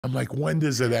I'm like, when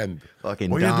does it end? Fucking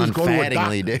When you Don just go to a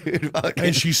Fattingly, dude. Fucking,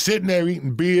 and she's sitting there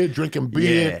eating beer, drinking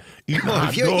beer, eating Well, hot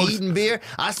if you're dogs. eating beer,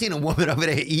 I seen a woman over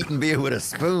there eating beer with a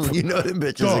spoon. You know them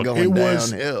bitches are Dog, going it was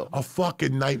downhill. a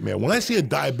fucking nightmare. When I see a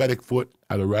diabetic foot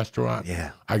at a restaurant,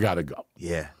 I gotta go.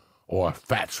 Yeah. Or a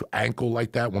fat ankle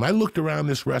like that. When I looked around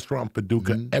this restaurant in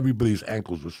Paducah, everybody's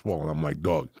ankles were swollen. I'm like,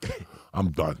 dog, I'm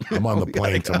done. I'm on the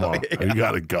plane tomorrow. You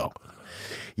gotta go.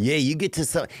 Yeah, you get to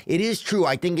some. It is true.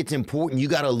 I think it's important. You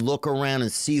got to look around and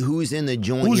see who's in the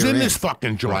joint. Who's you're in this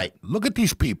fucking joint? Right. Look at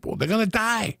these people. They're gonna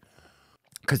die.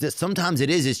 Because sometimes it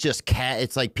is. It's just cat.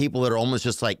 It's like people that are almost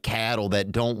just like cattle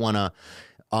that don't want to.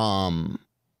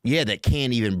 That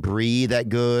can't even breathe that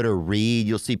good or read.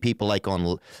 You'll see people like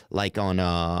on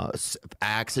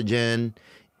oxygen.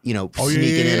 You know,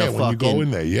 sneaking in a fucking. When you go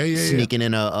in there, sneaking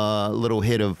in a little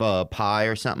hit of pie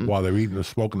or something while they're eating or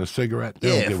smoking a cigarette. They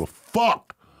don't give a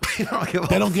fuck. They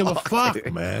don't give a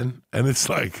fuck, man. And it's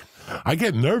like, I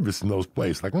get nervous in those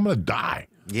places. Like, I'm going to die.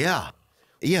 Yeah.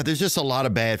 Yeah, there's just a lot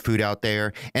of bad food out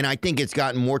there. And I think it's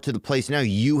gotten more to the place now.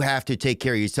 You have to take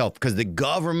care of yourself because the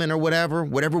government or whatever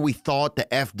we thought, the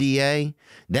FDA,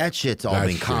 that shit's all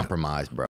been compromised, bro.